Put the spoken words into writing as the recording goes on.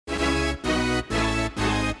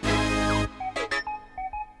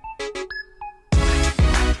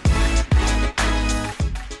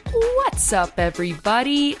What's up,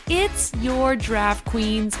 everybody? It's your Draft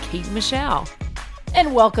Queens, Kate Michelle.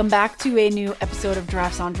 And welcome back to a new episode of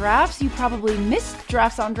Drafts on Drafts. You probably missed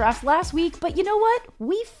Drafts on Drafts last week, but you know what?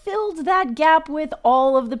 We filled that gap with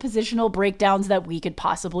all of the positional breakdowns that we could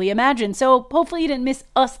possibly imagine. So hopefully you didn't miss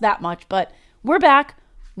us that much, but we're back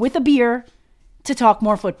with a beer to talk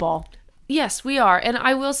more football. Yes, we are. And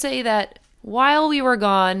I will say that while we were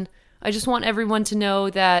gone, I just want everyone to know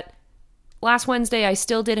that last Wednesday I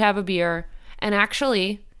still did have a beer. And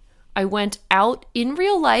actually, I went out in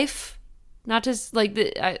real life. Not just like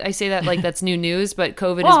I say that like that's new news, but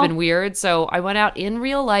COVID has been weird. So I went out in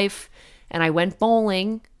real life and I went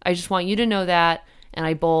bowling. I just want you to know that. And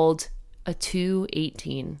I bowled a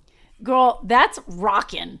 218. Girl, that's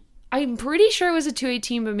rockin'. I'm pretty sure it was a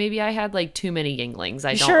 218, but maybe I had like too many Yinglings.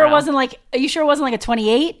 Are you sure it wasn't like a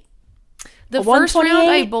 28? The first round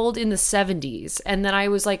I bowled in the 70s, and then I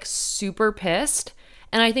was like super pissed.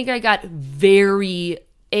 And I think I got very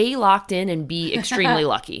locked in and B, extremely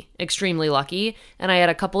lucky. Extremely lucky. And I had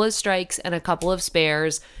a couple of strikes and a couple of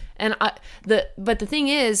spares. And but the thing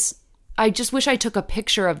is, I just wish I took a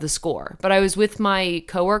picture of the score. But I was with my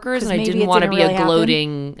coworkers and I didn't want to be I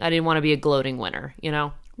didn't want to be a gloating winner, you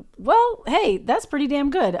know? Well, hey, that's pretty damn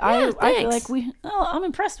good. Yeah, I feel like I'm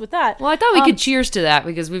impressed with that. Well, I thought we could cheers to that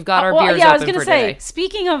because we've got our beers I was open gonna for today.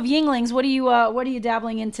 Speaking of Yinglings, what are you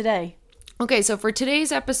dabbling in today? Okay, so for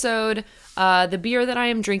today's episode, the beer that I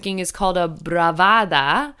am drinking is called a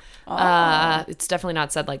Bravada. It's definitely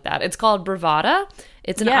not said like that. It's called Bravada.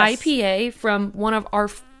 It's an IPA from one of our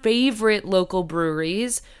favorite local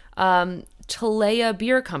breweries, Talea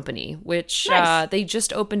Beer Company, which nice. They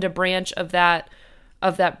just opened a branch of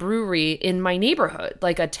that brewery in my neighborhood,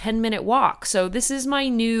 like a 10-minute walk. So this is my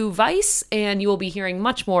new vice, and you will be hearing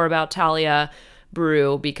much more about Talea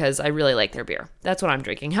Brew because I really like their beer. That's what I'm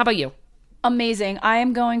drinking. How about you? Amazing. I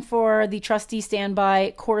am going for the trusty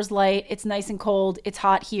standby Coors Light. It's nice and cold. It's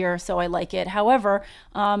hot here, so I like it. However,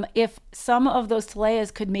 if some of those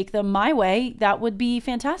Taleas could make them my way, that would be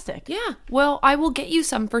fantastic. Yeah. Well, I will get you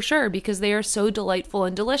some for sure because they are so delightful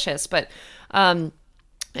and delicious. But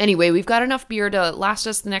anyway, we've got enough beer to last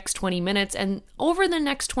us the next 20 minutes. And over the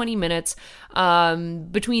next 20 minutes,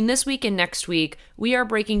 between this week and next week, we are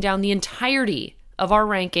breaking down the entirety of our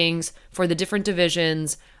rankings for the different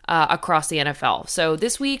divisions across the NFL. So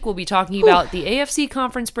this week we'll be talking about the AFC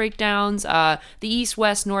conference breakdowns, the East,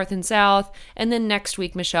 West, North, and South. And then next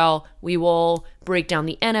week, Michelle, we will break down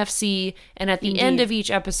the NFC. And at the end of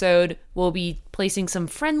each episode, we'll be placing some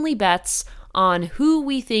friendly bets on who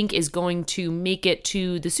we think is going to make it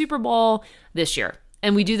to the Super Bowl this year.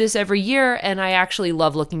 And we do this every year, and I actually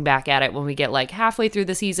love looking back at it when we get like halfway through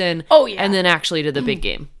the season. Oh, yeah. And then actually to the big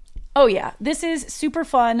game. Oh, yeah. This is super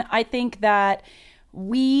fun. I think that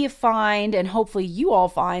we find, and hopefully you all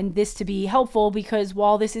find, this to be helpful because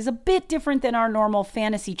while this is a bit different than our normal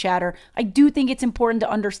fantasy chatter, I do think it's important to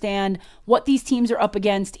understand what these teams are up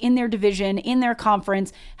against in their division, in their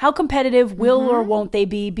conference, how competitive will or won't they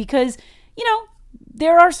be, because, you know,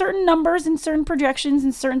 there are certain numbers and certain projections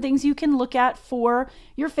and certain things you can look at for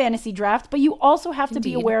your fantasy draft, but you also have to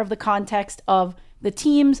be aware of the context of the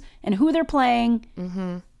teams and who they're playing.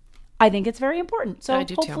 I think it's very important. So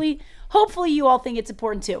hopefully you all think it's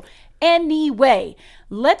important too. Anyway,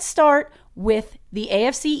 let's start with the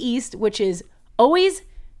AFC East, which is always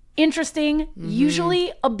interesting,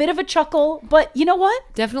 usually a bit of a chuckle, but you know what?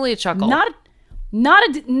 Definitely a chuckle. Not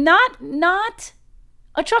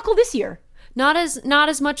a chuckle this year. Not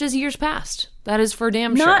as much as years past. That is for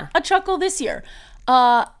damn sure. Not a chuckle this year.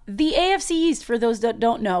 The AFC East, for those that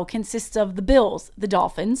don't know, consists of the Bills, the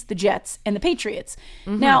Dolphins, the Jets, and the Patriots.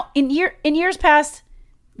 Now, in years past,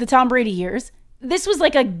 the Tom Brady years, this was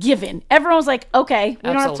like a given. Everyone was like, okay, we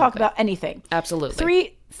don't have to talk about anything.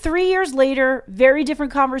 Absolutely. Three years later, very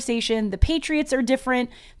different conversation. The Patriots are different.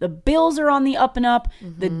 The Bills are on the up and up.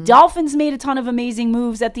 The Dolphins made a ton of amazing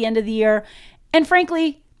moves at the end of the year. And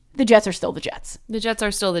frankly, the Jets are still the Jets. The Jets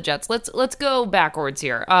are still the Jets. Let's go backwards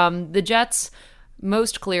here. The Jets,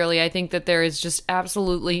 most clearly, I think that there is just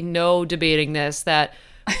absolutely no debating this, that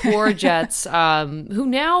poor Jets, who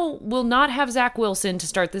now will not have Zach Wilson to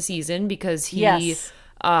start the season because he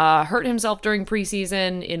hurt himself during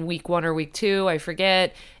preseason in week 1 or week 2, I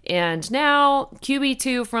forget. And now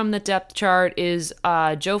QB2 from the depth chart is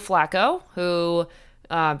Joe Flacco, who,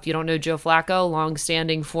 if you don't know Joe Flacco,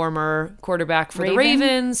 longstanding former quarterback for the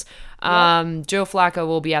Ravens. Joe Flacco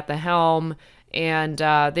will be at the helm. And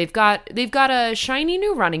they've got a shiny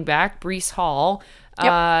new running back, Breece Hall,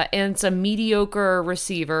 and some mediocre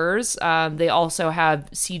receivers. They also have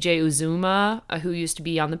CJ Uzuma, who used to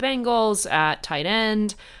be on the Bengals at tight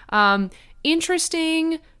end.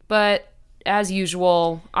 Interesting, but as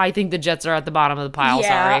usual, I think the Jets are at the bottom of the pile.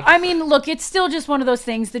 Yeah, Sorry. I mean, look, it's still just one of those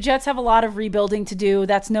things. The Jets have a lot of rebuilding to do.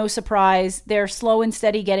 That's no surprise. They're slow and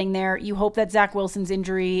steady getting there. You hope that Zach Wilson's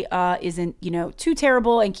injury isn't, too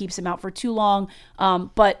terrible and keeps him out for too long.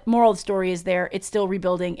 But moral of the story is it's still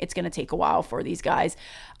rebuilding. It's going to take a while for these guys.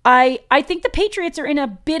 I think the Patriots are in a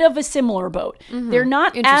bit of a similar boat. They're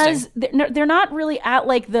not they're not really at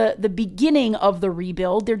like the beginning of the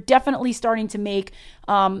rebuild. They're definitely starting to make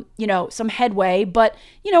some headway. But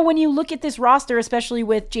when you look at this roster, especially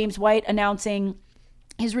with James White announcing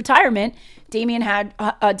his retirement, Damian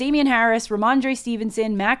Harris, Ramondre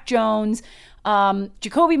Stevenson, Mac Jones,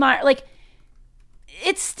 Jacoby Meyer, like.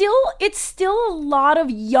 It's still a lot of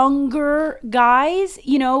younger guys.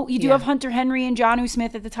 You do have Hunter Henry and Jonnu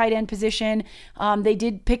Smith at the tight end position. They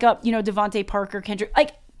did pick up, Devontae Parker, Kendrick.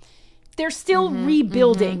 Like, they're still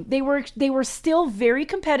rebuilding. They were still very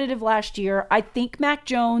competitive last year. I think Mac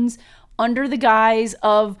Jones, under the guise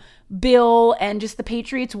of Bill and just the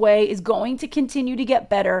Patriots way, is going to continue to get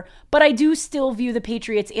better. But I do still view the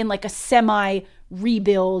Patriots in like a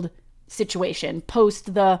semi-rebuild situation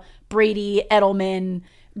post the Brady, Edelman,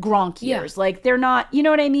 Gronk years. Like, they're not, you know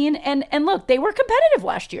what I mean? And look, they were competitive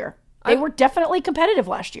last year. They were definitely competitive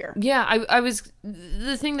last year. Yeah, I was,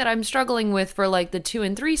 the thing that I'm struggling with for like the 2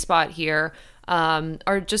 and 3 spot here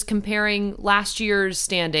are just comparing last year's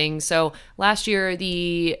standings. So last year,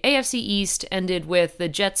 the AFC East ended with the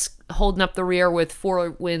Jets holding up the rear with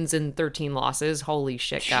 4 wins and 13 losses. Holy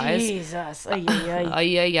shit, guys. Jesus. Ay, ay, ay.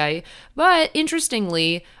 Ay, ay, ay. But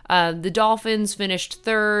interestingly, the Dolphins finished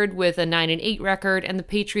 3rd with a 9-8 record and the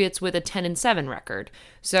Patriots with a 10-7 record.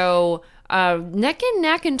 So neck and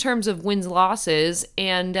neck in terms of wins losses.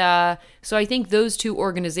 And so I think those two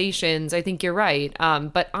organizations, I think you're right.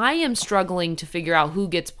 But I am struggling to figure out who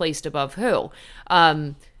gets placed above who.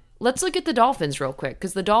 Let's look at the Dolphins real quick,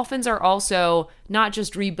 because the Dolphins are also not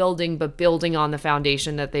just rebuilding, but building on the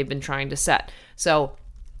foundation that they've been trying to set. So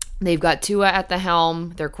they've got Tua at the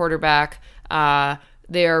helm, their quarterback.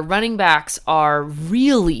 Their running backs are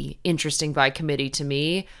really interesting by committee to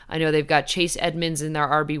me. I know they've got Chase Edmonds in their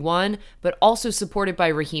RB1, but also supported by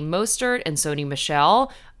Raheem Mostert and Sony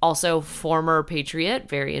Michel, also former Patriot,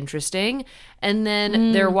 very interesting. And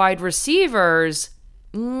then their wide receivers,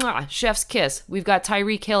 chef's kiss. We've got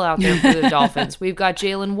Tyreek Hill out there for the Dolphins. We've got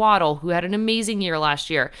Jalen Waddle, who had an amazing year last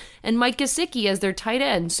year, and Mike Gesicki as their tight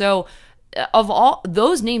end. So of all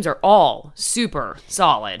those names are all super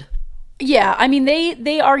solid. Yeah, I mean, they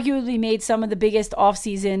arguably made some of the biggest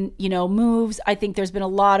offseason, moves. I think there's been a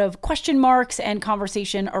lot of question marks and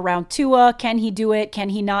conversation around Tua. Can he do it? Can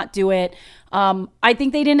he not do it? I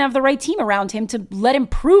think they didn't have the right team around him to let him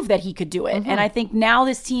prove that he could do it. And I think now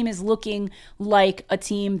this team is looking like a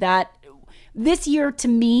team that this year, to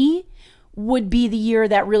me, would be the year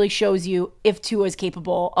that really shows you if Tua is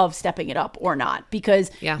capable of stepping it up or not. Because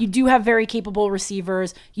you do have very capable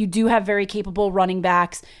receivers. You do have very capable running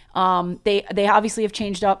backs. They obviously have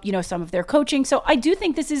changed up, some of their coaching. So I do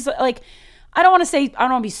think this is like, I don't want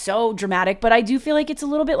to be so dramatic, but I do feel like it's a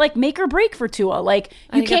little bit like make or break for Tua. Like,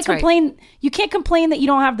 you can't complain. Right. You can't complain that you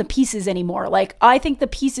don't have the pieces anymore. Like, I think the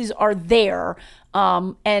pieces are there.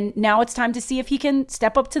 And now it's time to see if he can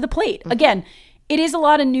step up to the plate. Again, it is a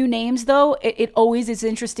lot of new names, though. It always is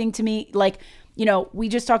interesting to me. Like, we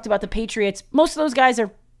just talked about the Patriots. Most of those guys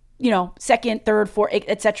are, second, third, fourth,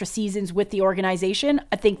 et cetera, seasons with the organization.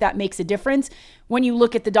 I think that makes a difference. When you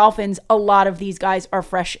look at the Dolphins, a lot of these guys are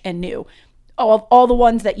fresh and new. All the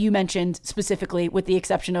ones that you mentioned specifically, with the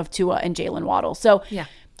exception of Tua and Jalen Waddle. So,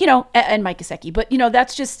 and Mike Gesicki. But,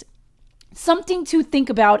 that's just something to think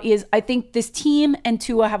about. Is I think this team and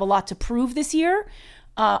Tua have a lot to prove this year.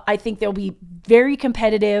 I think they'll be very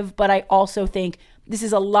competitive, but I also think this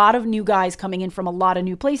is a lot of new guys coming in from a lot of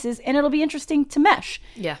new places, and it'll be interesting to mesh.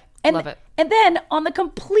 Yeah, love it. And then on the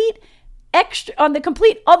complete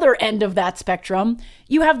other end of that spectrum,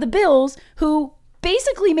 you have the Bills, who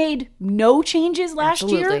basically made no changes last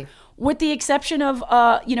year, with the exception of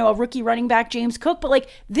a rookie running back, James Cook. But like,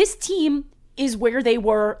 this team is where they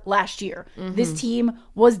were last year. This team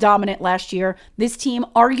was dominant last year. This team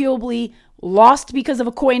arguably lost because of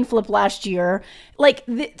a coin flip last year. Like,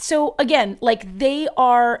 so again, like, they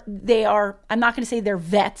are, I'm not going to say they're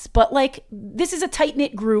vets, but like, this is a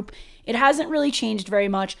tight-knit group. It hasn't really changed very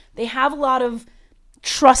much. They have a lot of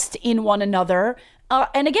trust in one another.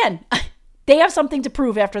 And again, they have something to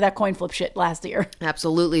prove after that coin flip shit last year.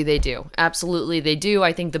 Absolutely they do. Absolutely they do.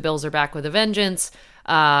 I think the Bills are back with a vengeance.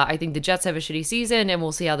 I think the Jets have a shitty season, and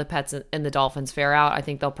we'll see how the Pets and the Dolphins fare out. I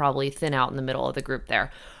think they'll probably thin out in the middle of the group there.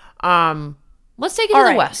 Let's take it All to the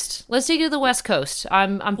right. West. Let's take it to the West Coast.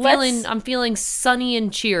 I'm feeling sunny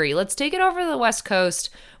and cheery. Let's take it over to the West Coast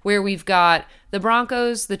where we've got the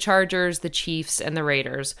Broncos, the Chargers, the Chiefs, and the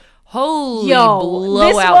Raiders. Holy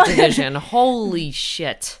blowout division. Holy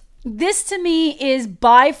shit. This to me is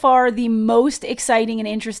by far the most exciting and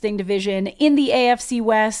interesting division in the AFC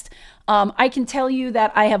West. I can tell you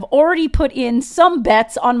that I have already put in some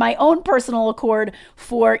bets on my own personal accord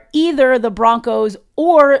for either the Broncos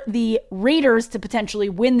or the Raiders to potentially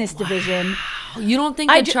win this division. You don't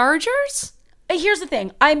think the Chargers? Here's the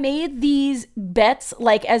thing. I made these bets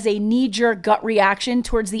like as a knee-jerk gut reaction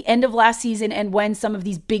towards the end of last season and when some of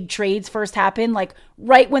these big trades first happened, like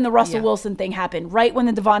right when the Russell Wilson thing happened, right when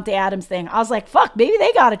the Devontae Adams thing. I was like, fuck, maybe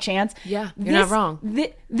they got a chance. Yeah, you're not wrong.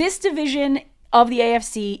 This division of the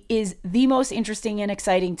AFC is the most interesting and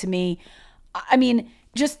exciting to me. I mean,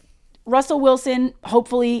 just Russell Wilson,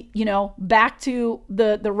 hopefully, back to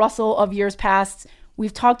the Russell of years past.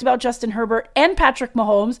 We've talked about Justin Herbert and Patrick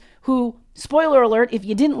Mahomes, who, spoiler alert, if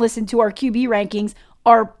you didn't listen to our QB rankings,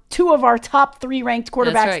 are two of our top 3 ranked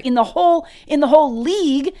quarterbacks in the whole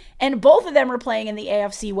league, and both of them are playing in the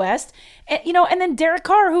AFC West. And then Derek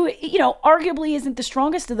Carr, who arguably isn't the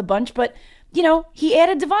strongest of the bunch, but he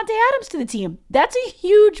added Devontae Adams to the team. That's a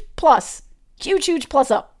huge plus, huge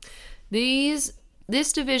plus up. This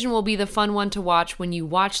division will be the fun one to watch when you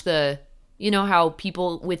watch how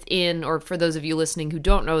people within, or for those of you listening who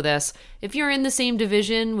don't know this, if you're in the same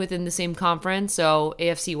division within the same conference, so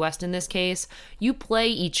AFC West in this case, you play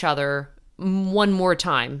each other one more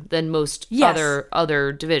time than most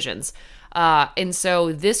other divisions. And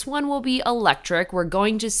so this one will be electric. We're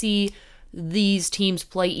going to see these teams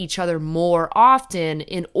play each other more often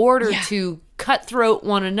in order to cutthroat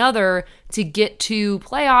one another to get to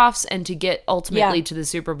playoffs and to get ultimately to the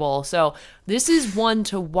Super Bowl. So this is one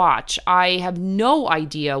to watch. I have no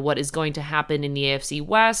idea what is going to happen in the AFC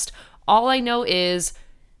West. All I know is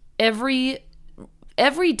every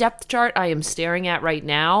depth chart I am staring at right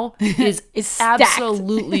now is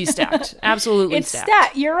absolutely stacked. Absolutely it's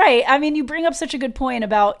stacked. You're right. I mean, you bring up such a good point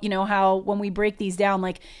about, how when we break these down,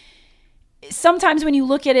 like sometimes when you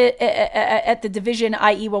look at it at the division,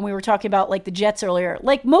 i.e. when we were talking about like the Jets earlier,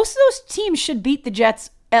 like most of those teams should beat the Jets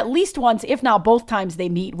at least once, if not both times they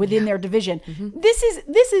meet within their division. Mm-hmm.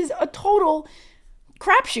 This is a total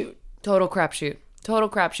crapshoot. Total crapshoot.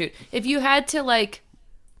 If you had to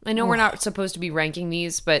I know we're not supposed to be ranking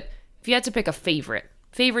these, but if you had to pick a favorite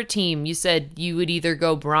team, you said you would either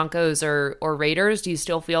go Broncos or Raiders. Do you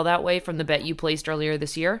still feel that way from the bet you placed earlier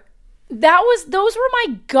this year? Those were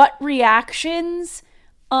my gut reactions.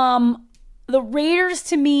 The Raiders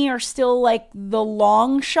to me are still like the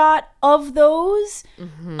long shot of those.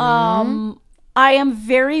 Mm-hmm. I am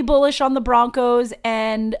very bullish on the Broncos,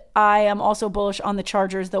 and I am also bullish on the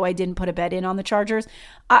Chargers, though I didn't put a bet in on the Chargers.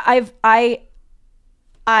 I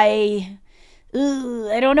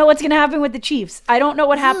don't know what's going to happen with the Chiefs. I don't know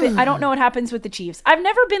what happened. I don't know what happens with the Chiefs. I've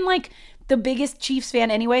never been like the biggest Chiefs fan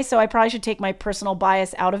anyway, so I probably should take my personal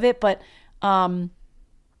bias out of it. But I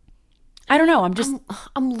don't know.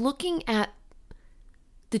 I'm looking at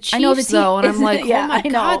the Chiefs though, and I'm like, oh my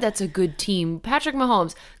God, that's a good team. Patrick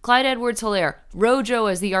Mahomes, Clyde Edwards-Helaire, Rojo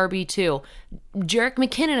as the RB2, Jerick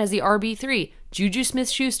McKinnon as the RB3. Juju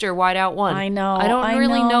Smith-Schuster, wide out 1. I know. I don't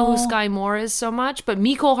really know who Sky Moore is so much, but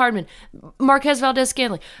Mecole Hardman, Marquez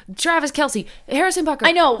Valdez-Scantling, Travis Kelce, Harrison Butker.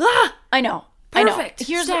 I know. I know. Perfect.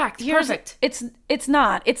 Perfect. It's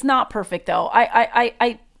not perfect though.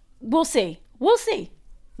 We'll see.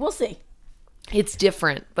 It's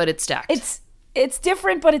different, but it's stacked. It's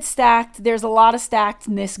different, but it's stacked. There's a lot of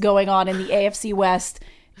stackedness going on in the AFC West.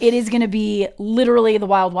 It is going to be literally the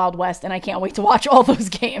wild, wild west, and I can't wait to watch all those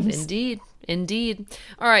games. Indeed.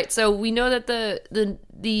 All right, so we know that the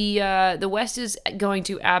West is going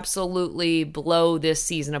to absolutely blow this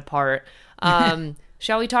season apart.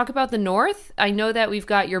 Shall we talk about the North? I know that we've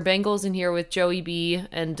got your Bengals in here with Joey B,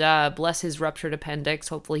 and bless his ruptured appendix.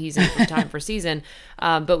 Hopefully he's in for time for season.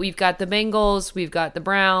 But we've got the Bengals, we've got the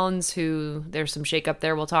Browns, who there's some shakeup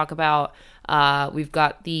there we'll talk about. We've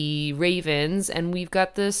got the Ravens, and we've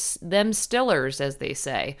got them Stillers, as they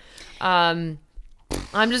say.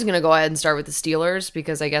 I'm just gonna go ahead and start with the Steelers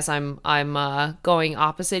because I guess I'm going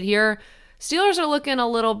opposite here. Steelers are looking a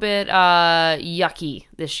little bit yucky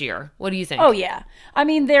this year. What do you think? Oh, yeah. I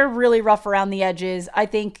mean, they're really rough around the edges. I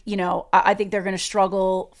think, I think they're going to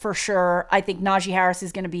struggle for sure. I think Najee Harris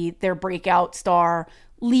is going to be their breakout star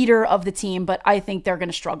leader of the team, but I think they're going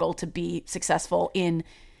to struggle to be successful in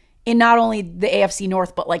not only the AFC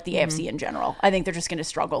North, but like the AFC in general. I think they're just going to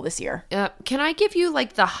struggle this year. Can I give you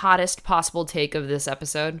like the hottest possible take of this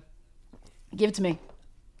episode? Give it to me.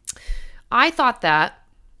 I thought that.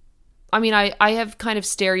 I mean, I have kind of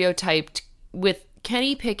stereotyped with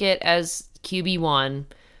Kenny Pickett as QB1.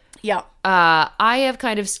 Yeah. I have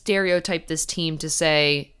kind of stereotyped this team to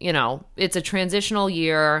say, it's a transitional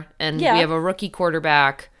year, and we have a rookie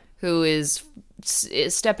quarterback who is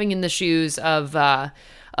stepping in the shoes of Ben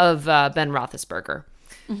Roethlisberger.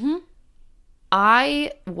 Mm-hmm.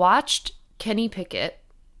 I watched Kenny Pickett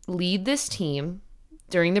lead this team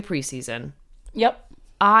during the preseason. Yep.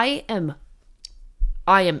 I am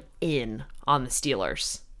in on the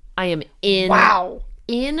Steelers. I am in. Wow.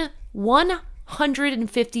 In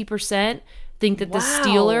 150% think that the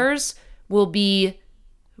Steelers will be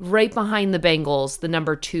right behind the Bengals, the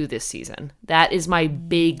number 2 this season. That is my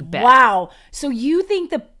big bet. Wow. So you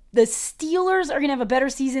think the Steelers are going to have a better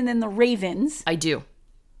season than the Ravens? I do.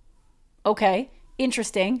 Okay.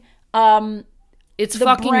 Interesting. It's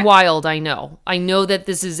fucking wild, I know. I know that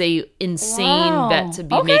this is a insane bet to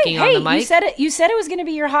be making on the mic. You said it was going to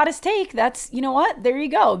be your hottest take. That's, you know what? There you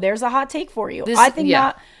go. There's a hot take for you. I think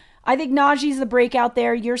Najee's the breakout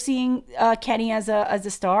there. You're seeing Kenny as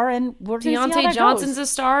a star, and we're going to see how that Deontay Johnson's goes. a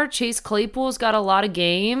star. Chase Claypool's got a lot of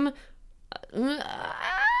game.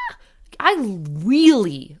 I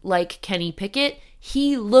really like Kenny Pickett.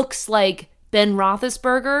 He looks like Ben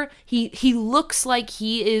Roethlisberger. He looks like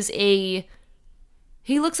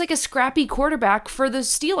he looks like a scrappy quarterback for the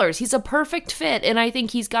Steelers. He's a perfect fit, and I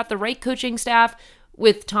think he's got the right coaching staff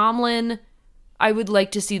with Tomlin. I would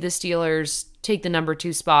like to see the Steelers take the number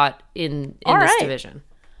 2 spot in this division.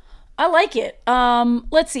 I like it.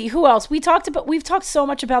 Let's see who else we've talked so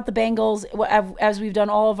much about the Bengals as we've done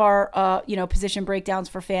all of our position breakdowns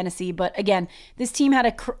for fantasy. But again, this team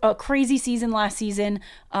had a crazy season last season.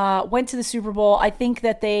 Went to the Super Bowl. I think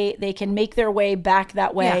that they can make their way back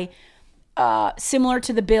that way. Yeah. Similar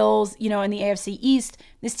to the Bills, in the AFC East,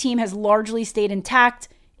 this team has largely stayed intact.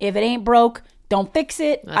 If it ain't broke, don't fix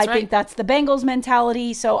it. I think that's the Bengals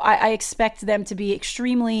mentality. So I expect them to be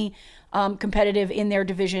extremely competitive in their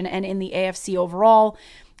division and in the AFC overall.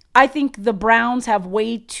 I think the Browns have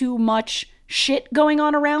way too much shit going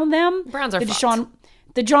on around them. Browns are fucked.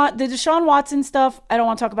 The Deshaun Watson stuff, I don't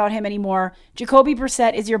want to talk about him anymore. Jacoby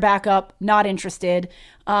Brissett is your backup. Not interested.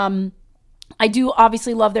 I do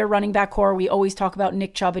obviously love their running back core. We always talk about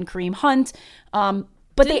Nick Chubb and Kareem Hunt. But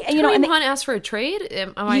Did Kareem Hunt ask for a trade?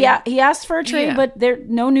 Yeah, he asked for a trade, but there's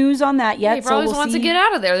no news on that yet. He probably wants to get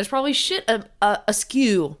out of there. There's probably shit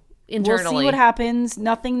askew internally. We'll see what happens.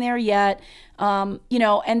 Nothing there yet. And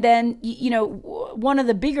then, one of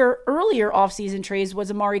the bigger earlier offseason trades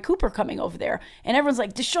was Amari Cooper coming over there. And everyone's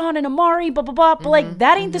like, Deshaun and Amari, blah, blah, blah. But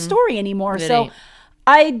that ain't the story anymore.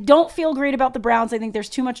 I don't feel great about the Browns. I think there's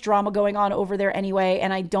too much drama going on over there anyway.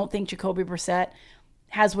 And I don't think Jacoby Brissett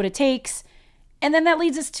has what it takes. And then that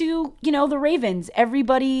leads us to, the Ravens.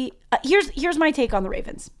 Everybody, here's my take on the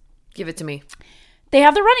Ravens. Give it to me. They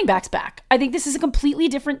have their running backs back. I think this is a completely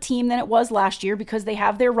different team than it was last year because they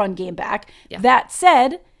have their run game back. Yeah. That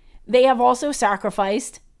said, they have also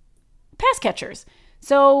sacrificed pass catchers.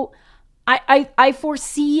 So I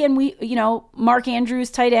foresee, and Mark Andrews,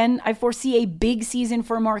 tight end, I foresee a big season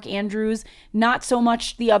for Mark Andrews, not so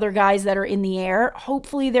much the other guys that are in the air.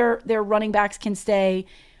 Hopefully their running backs can stay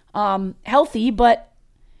healthy, but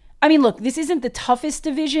I mean, look, this isn't the toughest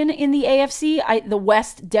division in the AFC. The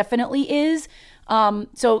West definitely is.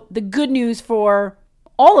 So the good news for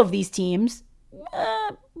all of these teams,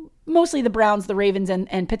 mostly the Browns, the Ravens,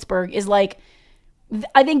 and Pittsburgh, is like,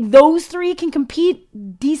 I think those three can compete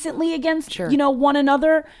decently against, one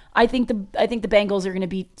another. I think the Bengals are going to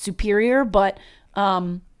be superior, but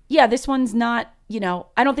this one's not,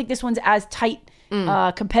 I don't think this one's as tight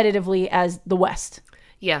competitively as the West.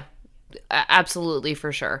 Yeah, absolutely,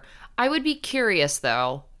 for sure. I would be curious,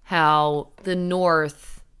 though, how the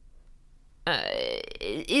North,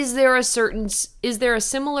 is there a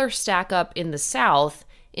similar stack up in the South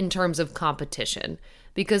in terms of competition?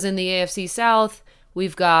 Because in the AFC South,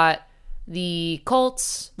 we've got the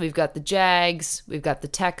Colts, we've got the Jags, we've got the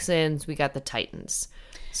Texans, we got the Titans.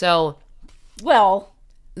 So, well,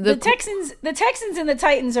 the Texans and the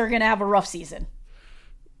Titans are going to have a rough season.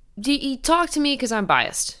 Talk to me because I'm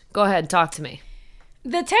biased. Go ahead, talk to me.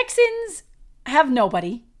 The Texans have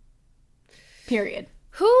nobody. Period.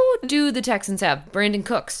 Who do the Texans have? Brandon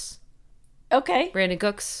Cooks. Okay. Brandon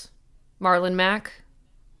Cooks. Marlon Mack.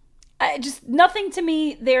 Just nothing to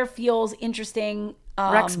me there feels interesting.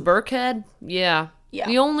 Rex Burkhead? Yeah.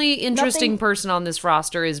 The only interesting person on this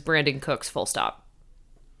roster is Brandon Cooks, full stop.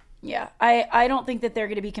 Yeah. I don't think that they're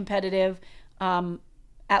going to be competitive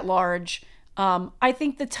at large. I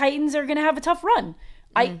think the Titans are going to have a tough run.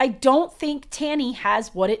 I don't think Tanny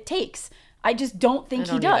has what it takes. I just don't think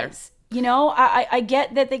he does. You know, I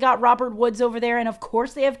get that they got Robert Woods over there, and of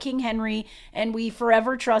course they have King Henry, and we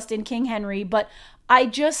forever trust in King Henry, but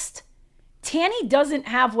Tanny doesn't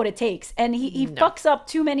have what it takes, and he fucks up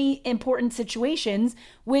too many important situations,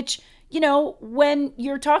 which, you know, when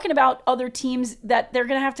you're talking about other teams that they're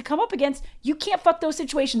going to have to come up against, you can't fuck those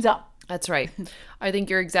situations up. That's right. I think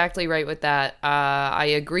you're exactly right with that. I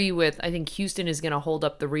agree with, I think Houston is going to hold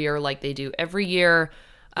up the rear like they do every year.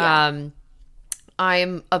 Yeah.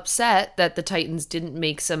 I'm upset that the Titans didn't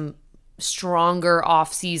make some stronger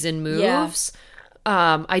off-season moves.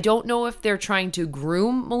 Yeah. I don't know if they're trying to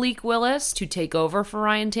groom Malik Willis to take over for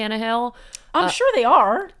Ryan Tannehill. I'm sure they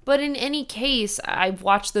are. But in any case, I've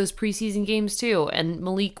watched those preseason games too, and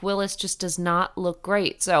Malik Willis just does not look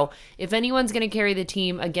great. So if anyone's going to carry the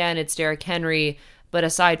team, again, it's Derrick Henry. But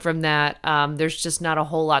aside from that, there's just not a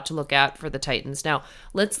whole lot to look at for the Titans. Now,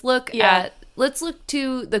 let's look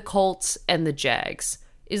to the Colts and the Jags.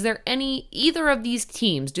 Is there either of these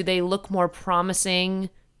teams, do they look more promising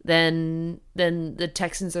than the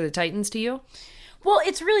Texans or the Titans to you? Well,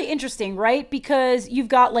 it's really interesting, right? Because you've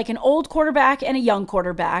got like an old quarterback and a young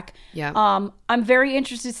quarterback. Yeah. I'm very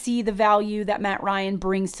interested to see the value that Matt Ryan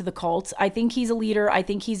brings to the Colts. I think he's a leader. I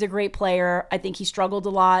think he's a great player. I think he struggled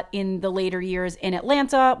a lot in the later years in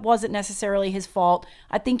Atlanta. Wasn't necessarily his fault.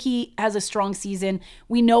 I think he has a strong season.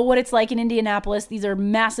 We know what it's like in Indianapolis. These are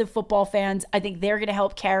massive football fans. I think they're going to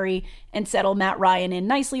help carry and settle Matt Ryan in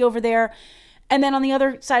nicely over there. And then on the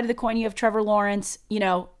other side of the coin, you have Trevor Lawrence, you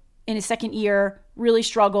know, in his second year, really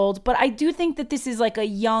struggled. But I do think that this is like a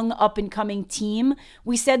young up-and-coming team.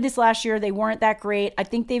 We said this last year. They weren't that great. I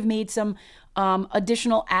think they've made some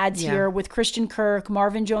additional adds here with Christian Kirk,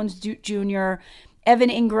 Marvin Jones Jr., Evan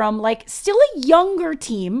Ingram, like still a younger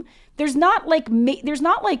team. There's not like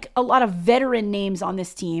a lot of veteran names on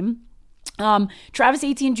this team. Travis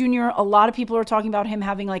Etienne Jr., a lot of people are talking about him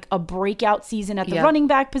having like a breakout season at the running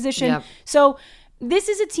back position. Yep. So this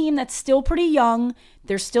is a team that's still pretty young.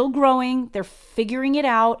 They're still growing. They're figuring it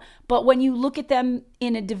out. But when you look at them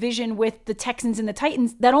in a division with the Texans and the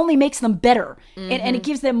Titans, that only makes them better. Mm-hmm. And it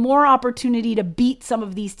gives them more opportunity to beat some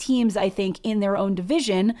of these teams, I think, in their own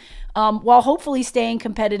division, while hopefully staying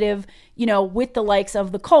competitive, you know, with the likes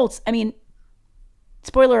of the Colts. I mean,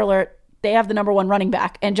 spoiler alert, they have the number one running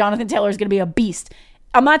back, and Jonathan Taylor is going to be a beast.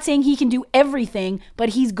 I'm not saying he can do everything, but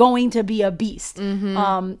he's going to be a beast.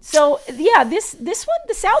 Mm-hmm. So yeah, this one,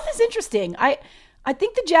 the South is interesting. I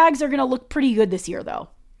think the Jags are going to look pretty good this year, though.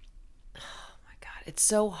 Oh my God, it's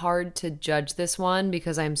so hard to judge this one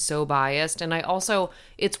because I'm so biased, and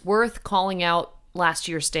it's worth calling out last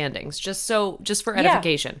year's standings just for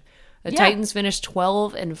edification. The Titans finished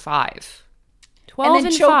 12-5.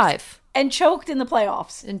 12-5. And choked in the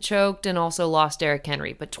playoffs. And choked and also lost Derrick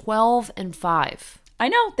Henry, but 12-5. I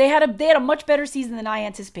know. They had a much better season than I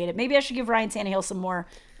anticipated. Maybe I should give Ryan Tannehill some more.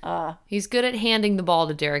 He's good at handing the ball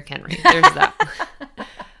to Derrick Henry. There's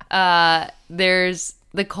that. There's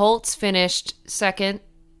the Colts finished second,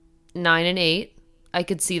 9-8. I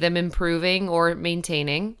could see them improving or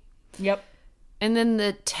maintaining. Yep. And then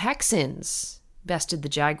the Texans bested the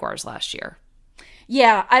Jaguars last year.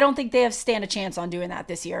 Yeah, I don't think they stand a chance on doing that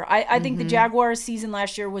this year. I think the Jaguars season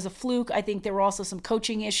last year was a fluke. I think there were also some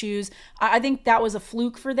coaching issues. I think that was a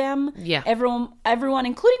fluke for them. Yeah. Everyone,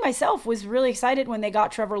 including myself, was really excited when they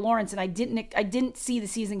got Trevor Lawrence, and I didn't see the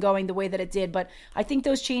season going the way that it did. But I think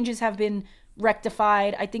those changes have been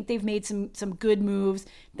rectified. I think they've made some good moves.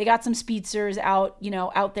 They got some speedsters out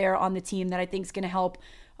there on the team that I think is going to help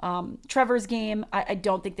Trevor's game. I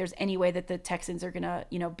don't think there's any way that the Texans are going to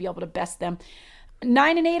be able to best them.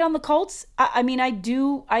 9-8 on the Colts. I mean, I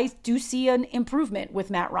do see an improvement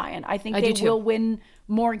with Matt Ryan. I think they will win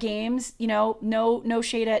more games. No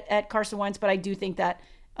shade at Carson Wentz, but I do think that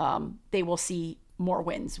they will see more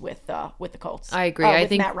wins with the Colts. I agree. I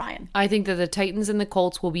think Matt Ryan. I think that the Titans and the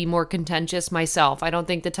Colts will be more contentious. Myself, I don't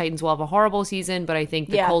think the Titans will have a horrible season, but I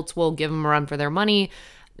think the Colts will give them a run for their money,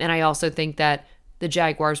 and I also think that the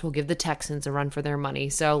Jaguars will give the Texans a run for their money.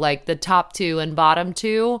 So, like the top two and bottom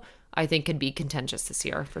two, I think could be contentious this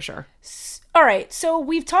year for sure. All right, so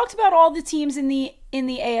we've talked about all the teams in the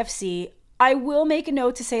AFC. I will make a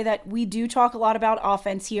note to say that we do talk a lot about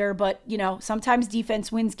offense here, but sometimes defense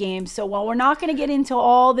wins games. So while we're not going to get into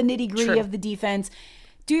all the nitty-gritty of the defense,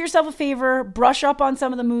 do yourself a favor, brush up on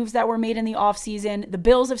some of the moves that were made in the offseason. The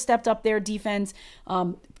Bills have stepped up their defense.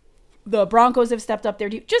 The Broncos have stepped up their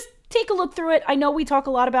defense. Just take a look through it. I know we talk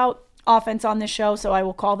a lot about offense on this show, so I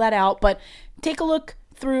will call that out, but take a look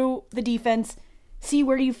through the defense, see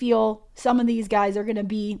where you feel some of these guys are going to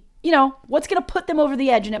be, what's going to put them over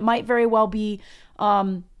the edge. And it might very well be,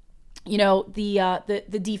 the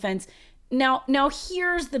defense. Now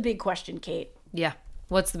here's the big question, Kate. Yeah.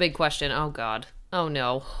 What's the big question? Oh, God. Oh,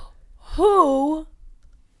 no. Who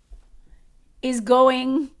is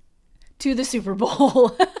going to the Super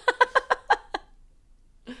Bowl?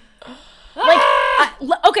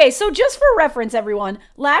 Okay, so just for reference, everyone,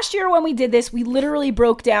 last year when we did this, we literally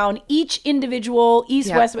broke down each individual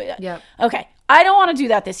East-West. Yep. Okay, I don't want to do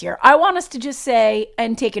that this year. I want us to just say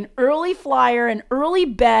and take an early flyer, an early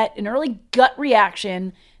bet, an early gut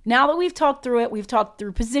reaction. Now that we've talked through it, we've talked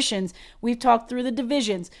through positions, we've talked through the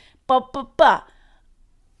divisions. What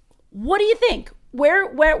do you think? Where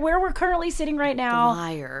we're currently sitting right now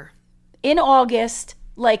Liar. in August,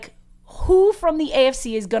 like who from the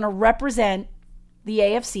AFC is going to represent the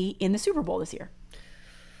AFC in the Super Bowl this year?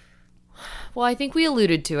 Well, I think we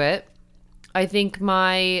alluded to it. I think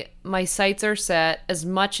my sights are set as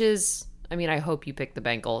much as, I mean, I hope you pick the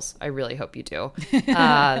Bengals. I really hope you do.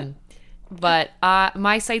 But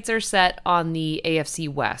my sights are set on the AFC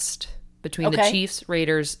West between the Chiefs,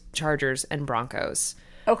 Raiders, Chargers, and Broncos.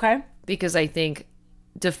 Okay. Because I think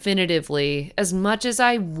definitively, as much as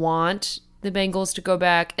I want the Bengals to go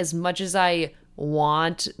back, as much as I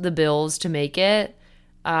want the Bills to make it,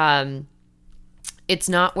 it's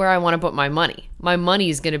not where I want to put my money. My money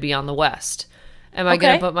is going to be on the West. Am I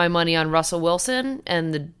going to put my money on Russell Wilson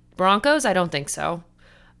and the Broncos? I don't think so.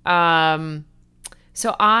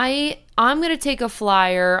 So I'm going to take a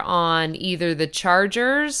flyer on either the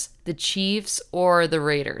Chargers, the Chiefs, or the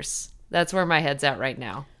Raiders. That's where my head's at right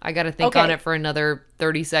now. I got to think on it for another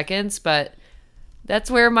 30 seconds, but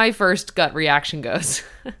that's where my first gut reaction goes.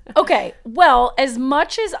 Okay. Well, as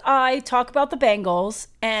much as I talk about the Bengals,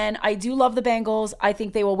 and I do love the Bengals, I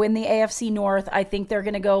think they will win the AFC North. I think they're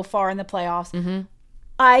going to go far in the playoffs. Mm-hmm.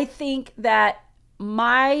 I think that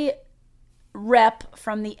my rep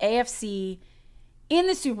from the AFC in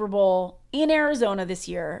the Super Bowl in Arizona this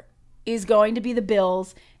year is going to be the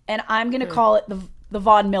Bills, and I'm going to call it the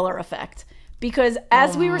Von Miller effect. Because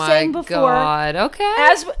as we were saying before,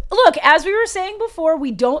 as we were saying before,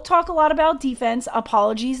 we don't talk a lot about defense.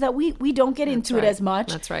 Apologies that we don't get into it as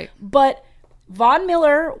much. That's right. But Von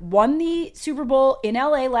Miller won the Super Bowl in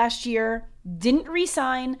LA last year, didn't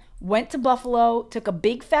re-sign, went to Buffalo, took a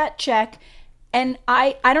big fat check. And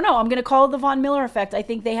I don't know, I'm going to call it the Von Miller effect. I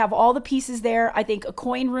think they have all the pieces there. I think a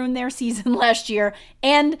coin ruined their season last year.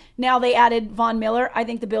 And now they added Von Miller. I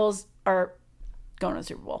think the Bills are going to the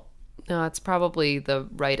Super Bowl. No, it's probably the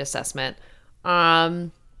right assessment. I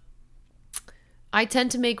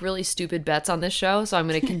tend to make really stupid bets on this show, so I'm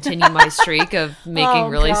going to continue my streak of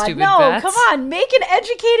making stupid bets. Come on, make an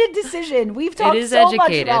educated decision. We've talked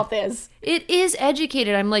much about this. It is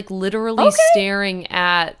educated. I'm like literally staring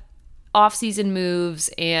at off-season moves,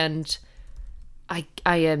 and I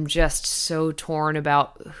am just so torn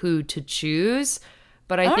about who to choose.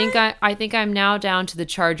 But I think I'm now down to the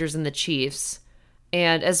Chargers and the Chiefs.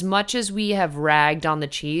 And as much as we have ragged on the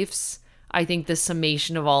Chiefs, I think the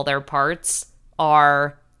summation of all their parts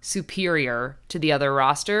are superior to the other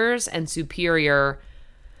rosters, and superior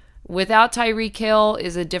without Tyreek Hill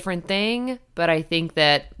is a different thing. But I think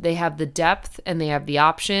that they have the depth and they have the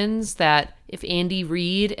options that if Andy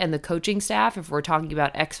Reid and the coaching staff, if we're talking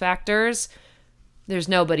about X factors, there's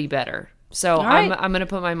nobody better. So I'm going to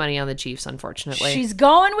put my money on the Chiefs, unfortunately. She's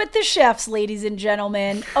going with the chefs, ladies and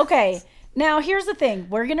gentlemen. Okay. Now, here's the thing.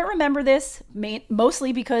 We're going to remember this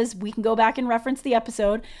mostly because we can go back and reference the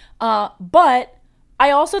episode. But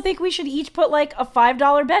I also think we should each put like a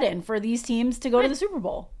 $5 bet in for these teams to go to the Super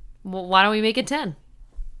Bowl. Well, why don't we make it 10?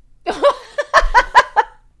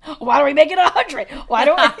 Why don't we make it 100? Why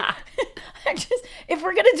don't we? If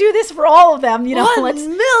we're gonna do this for all of them,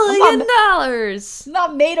 $1 million.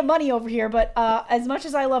 Not made of money over here, but as much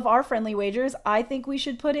as I love our friendly wagers, I think we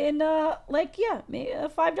should put in a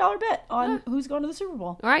 $5 bet on who's going to the Super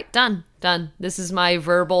Bowl. All right, done. This is my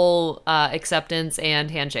verbal acceptance and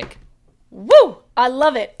handshake. Woo! I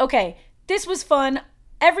love it. Okay, this was fun.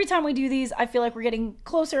 Every time we do these, I feel like we're getting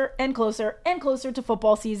closer and closer and closer to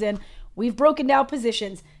football season. We've broken down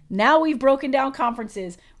positions. Now we've broken down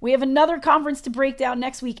conferences. We have another conference to break down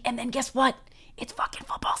next week. And then guess what? It's fucking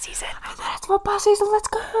football season. It's football season. Let's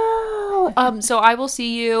go. So I will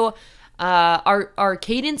see you. Our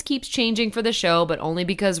cadence keeps changing for the show, but only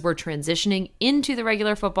because we're transitioning into the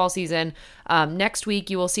regular football season. Next week,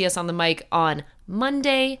 you will see us on the mic on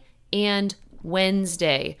Monday and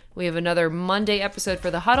Wednesday. We have another Monday episode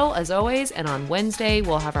for the Huddle, as always. And on Wednesday,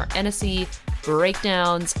 we'll have our NSC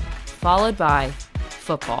breakdowns, followed by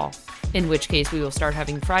football, in which case we will start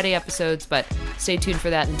having Friday episodes, but stay tuned for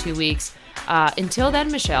that in 2 weeks. Until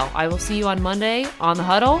then, Michelle, I will see you on Monday on the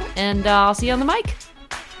Huddle, and I'll see you on the mic.